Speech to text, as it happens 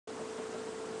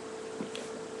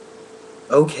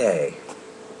Okay,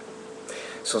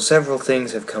 so several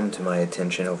things have come to my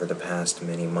attention over the past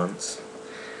many months,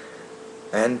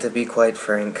 and to be quite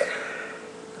frank,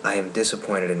 I am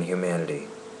disappointed in humanity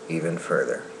even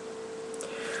further.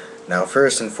 Now,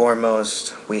 first and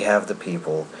foremost, we have the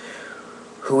people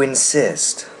who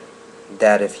insist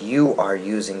that if you are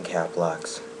using cap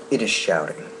locks, it is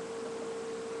shouting.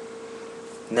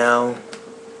 Now,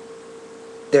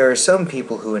 there are some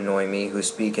people who annoy me who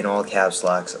speak in all caps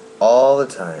locks all the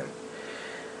time.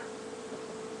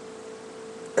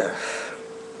 Ugh,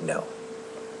 no.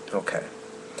 Okay.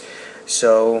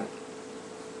 So,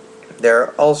 there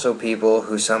are also people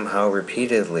who somehow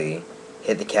repeatedly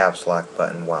hit the caps lock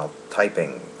button while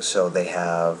typing, so they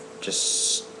have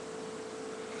just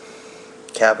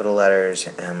capital letters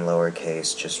and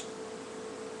lowercase just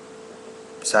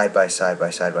side by side by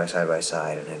side by side by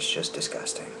side, and it's just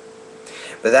disgusting.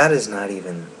 But that is not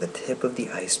even the tip of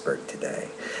the iceberg today.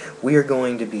 We are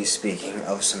going to be speaking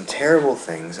of some terrible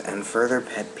things and further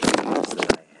pet peeves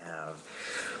that I have.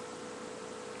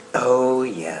 Oh,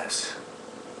 yes.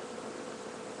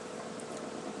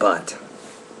 But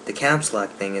the caps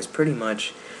lock thing is pretty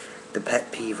much the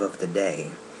pet peeve of the day.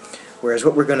 Whereas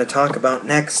what we're going to talk about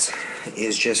next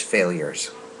is just failures.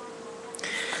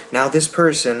 Now, this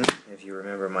person, if you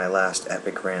remember my last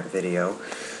epic rant video,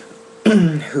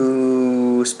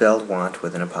 who spelled want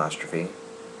with an apostrophe.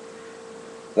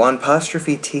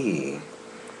 Wanpostrophe T,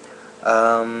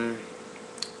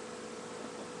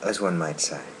 as one might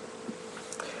say.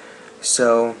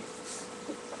 So,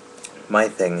 my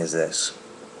thing is this.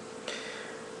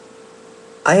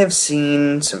 I have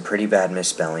seen some pretty bad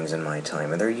misspellings in my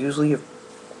time, and they're usually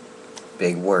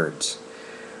big words.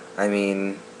 I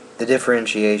mean, the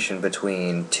differentiation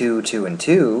between two, and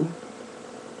two,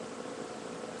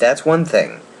 that's one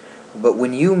thing. But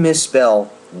when you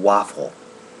misspell waffle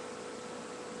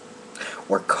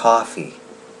or coffee,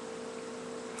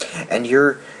 and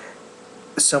you're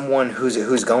someone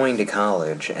who's going to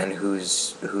college and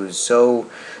who's so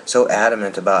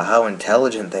adamant about how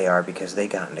intelligent they are because they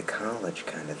got into college,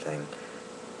 kind of thing.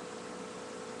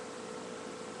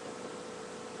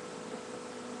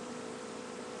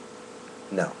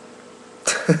 No.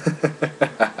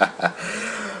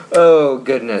 Oh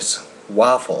goodness.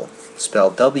 Waffle,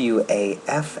 spelled W-A-F-F-L-E.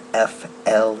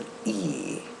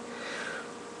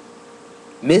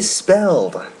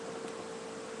 Misspelled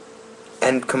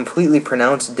and completely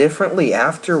pronounced differently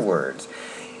afterwards.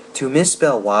 To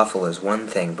misspell waffle is one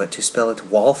thing, but to spell it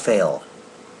wallfail,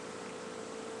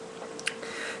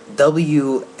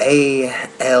 W-A-L-F-A-L-E.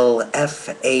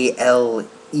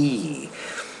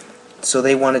 So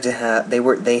they wanted to have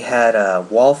they had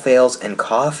wallfails and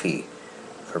coffee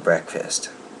for breakfast,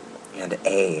 and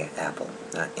a apple,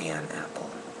 not an apple.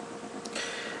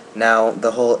 Now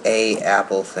the whole a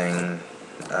apple thing,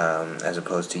 as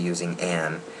opposed to using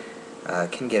an,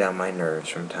 can get on my nerves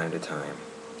from time to time.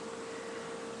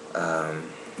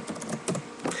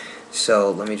 So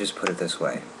let me just put it this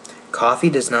way: coffee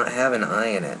does not have an I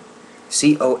in it.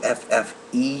 C-O-F-F-E-E.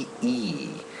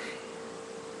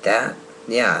 That,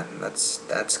 yeah,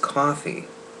 that's coffee.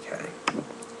 Okay.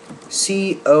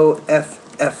 C-O-F-F-I-E-E.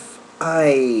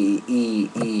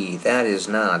 That is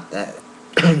not. That,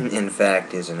 in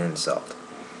fact, is an insult.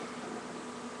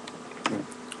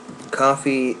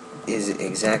 Coffee is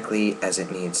exactly as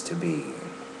it needs to be.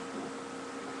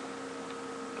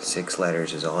 6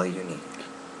 letters is all you need.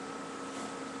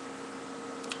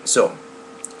 So,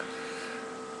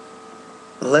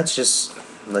 let's just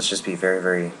be very,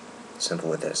 very simple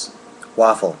with this.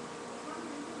 Waffle.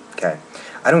 Okay.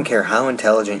 I don't care how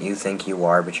intelligent you think you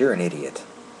are, but you're an idiot.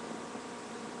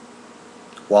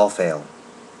 Wallfail.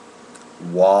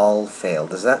 Wallfail.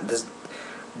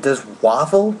 Does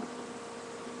waffle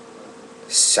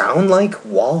sound like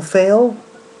wallfail?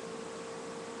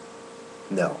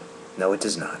 No. No, it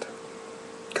does not.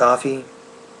 Coffee.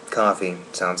 Coffee.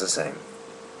 Sounds the same.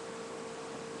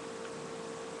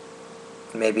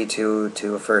 Maybe to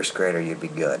a first grader you'd be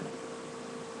good.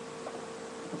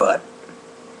 But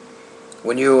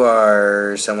when you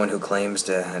are someone who claims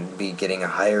to be getting a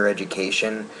higher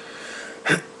education,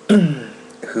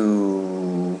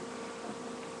 who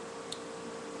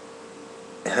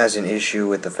has an issue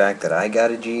with the fact that I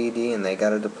got a GED and they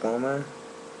got a diploma,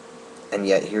 and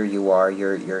yet here you are,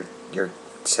 you're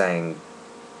saying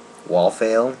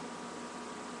wallfail.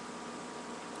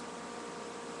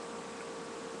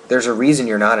 There's a reason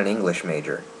you're not an English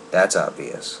major. That's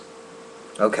obvious.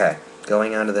 Okay,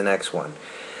 going on to the next one.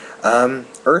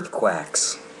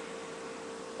 Earthquakes.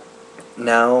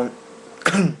 Now,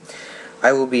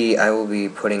 I will be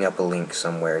putting up a link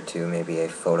somewhere to maybe a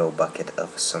photo bucket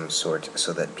of some sort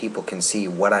so that people can see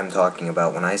what I'm talking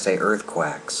about when I say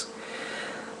earthquakes.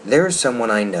 There's someone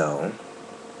I know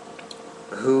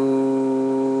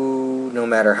who, no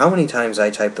matter how many times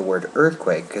I type the word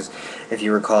earthquake, because if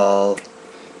you recall,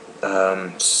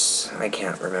 I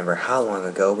can't remember how long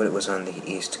ago, but it was on the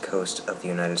east coast of the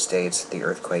United States, the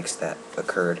earthquakes that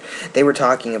occurred. They were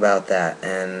talking about that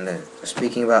and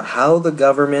speaking about how the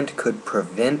government could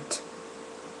prevent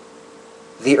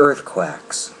the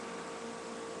earthquakes.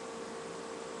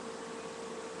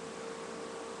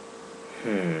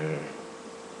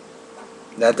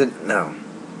 That didn't, no.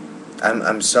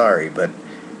 I'm sorry, but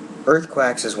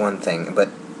earthquakes is one thing, but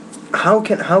how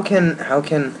can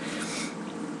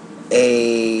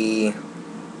a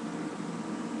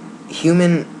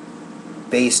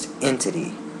human-based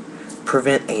entity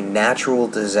prevent a natural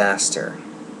disaster?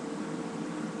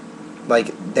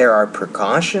 Like, there are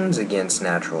precautions against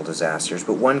natural disasters,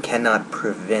 but one cannot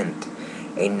prevent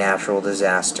a natural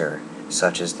disaster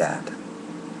such as that.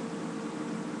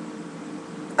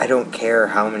 I don't care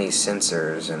how many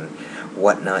sensors and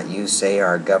whatnot you say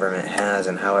our government has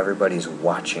and how everybody's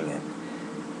watching it.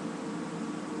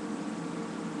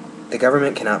 The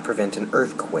government cannot prevent an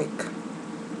earthquake.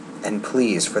 And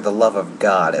please, for the love of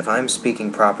God, if I'm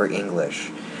speaking proper English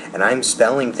and I'm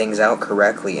spelling things out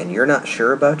correctly and you're not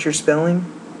sure about your spelling,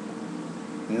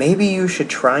 maybe you should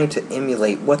try to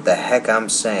emulate what the heck I'm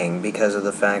saying, because of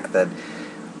the fact that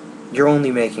you're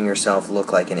only making yourself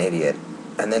look like an idiot,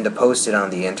 and then to post it on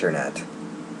the internet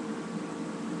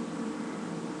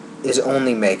is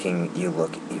only making you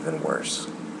look even worse.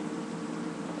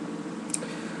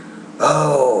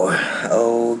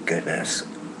 Oh goodness.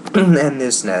 And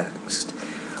this next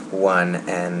one,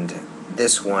 and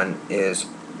this one is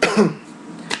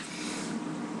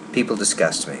people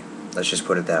disgust me. Let's just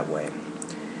put it that way.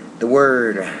 The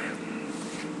word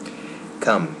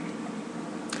come.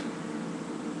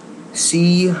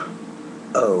 C-O-M-E.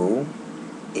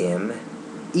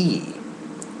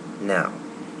 Now,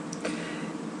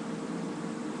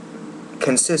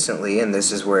 consistently, and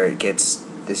this is where it gets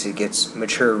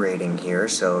mature rating here,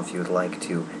 so if you would like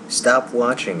to stop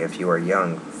watching if you are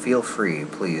young, feel free,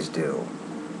 please do.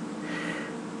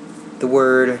 The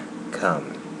word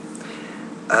come.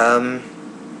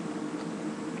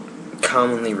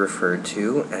 Commonly referred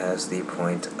to as the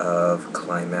point of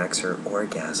climax or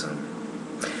orgasm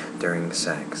during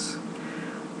sex.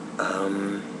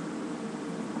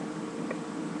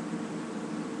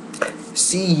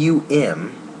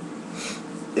 C-U-M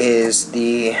is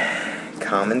the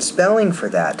common spelling for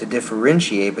that, to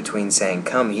differentiate between saying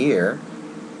come here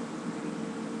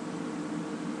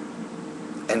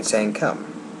and saying come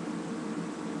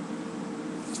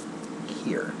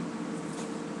here.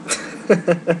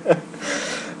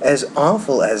 As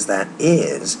awful as that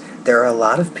is, there are a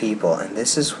lot of people, and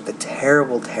this is the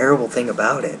terrible, terrible thing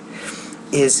about it,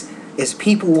 is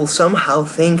people will somehow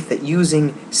think that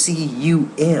using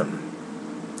C-U-M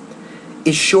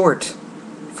is short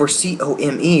for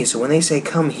C-O-M-E, so when they say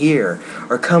come here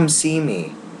or come see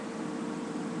me,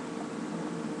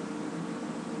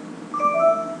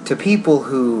 to people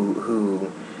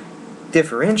who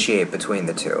differentiate between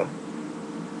the two,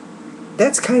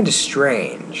 that's kind of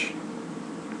strange.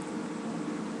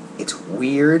 It's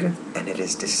weird and it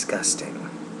is disgusting.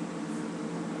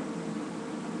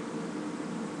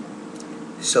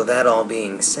 So that all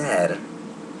being said,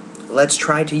 let's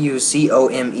try to use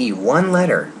C-O-M-E, one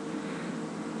letter,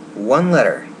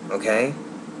 okay?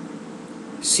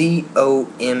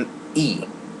 C-O-M-E.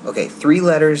 Okay, 3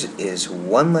 letters is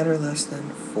 1 letter less than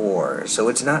 4, so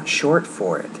it's not short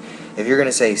for it. If you're going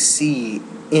to say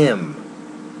C-M,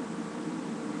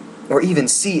 or even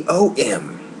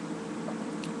C-O-M,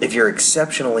 if you're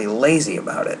exceptionally lazy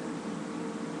about it,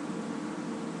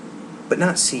 but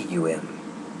not C-U-M,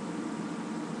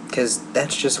 because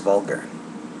that's just vulgar.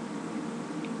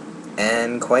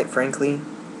 And quite frankly,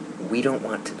 we don't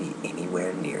want to be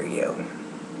anywhere near you.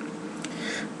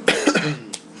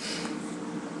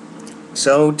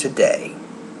 So today,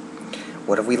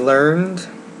 what have we learned?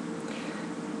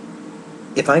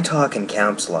 If I talk in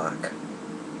caps lock,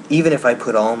 even if I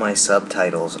put all my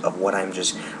subtitles of what I'm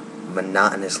just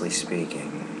monotonously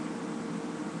speaking,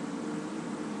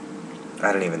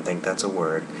 I don't even think that's a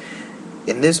word,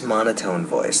 in this monotone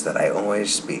voice that I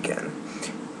always speak in,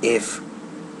 if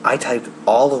I typed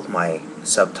all of my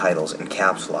subtitles in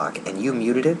caps lock and you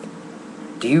muted it,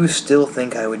 do you still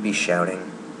think I would be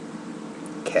shouting?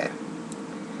 Okay.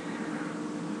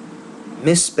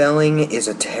 Misspelling is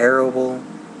a terrible,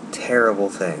 terrible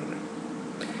thing.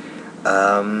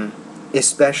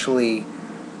 Especially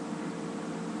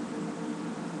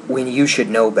when you should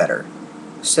know better.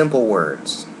 Simple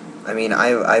words. I mean,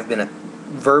 I've been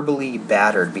verbally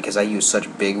battered because I use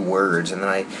such big words, and then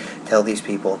I tell these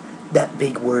people, that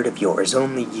big word of yours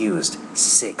only used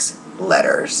 6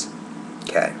 letters.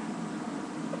 Okay.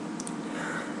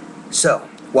 So,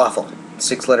 waffle,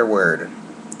 6-letter word,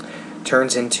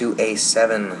 turns into a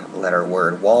 7-letter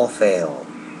word. Wall fail.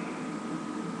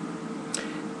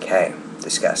 Okay,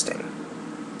 disgusting.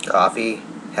 Coffee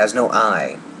has no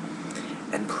I.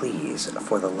 And please,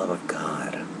 for the love of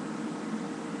God,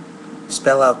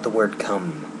 spell out the word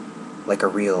come like a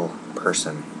real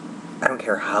person. I don't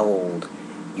care how old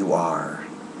you are.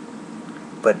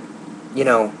 But,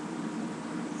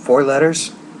 4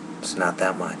 letters, it's not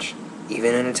that much.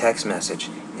 Even in a text message,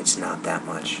 it's not that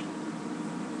much.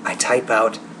 I type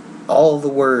out all the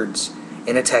words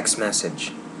in a text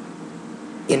message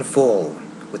in full,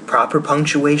 with proper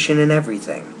punctuation and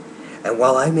everything. And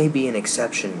while I may be an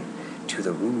exception to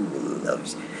the rule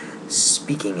of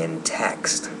speaking in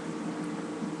text,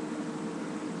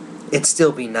 it'd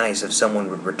still be nice if someone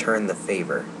would return the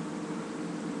favor.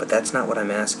 But that's not what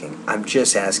I'm asking. I'm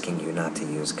just asking you not to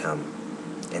use come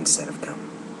instead of come.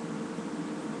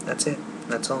 That's it.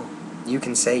 That's all. You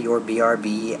can say your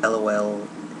BRB, LOL.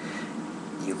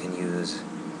 You can use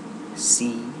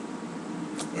C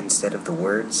instead of the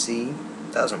word C.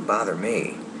 Doesn't bother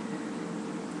me.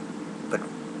 But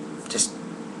just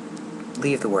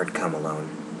leave the word come alone.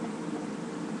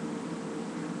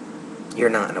 You're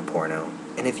not in a porno.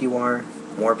 And if you are,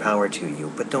 more power to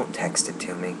you. But don't text it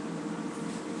to me.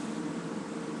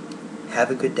 Have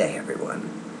a good day,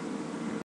 everyone.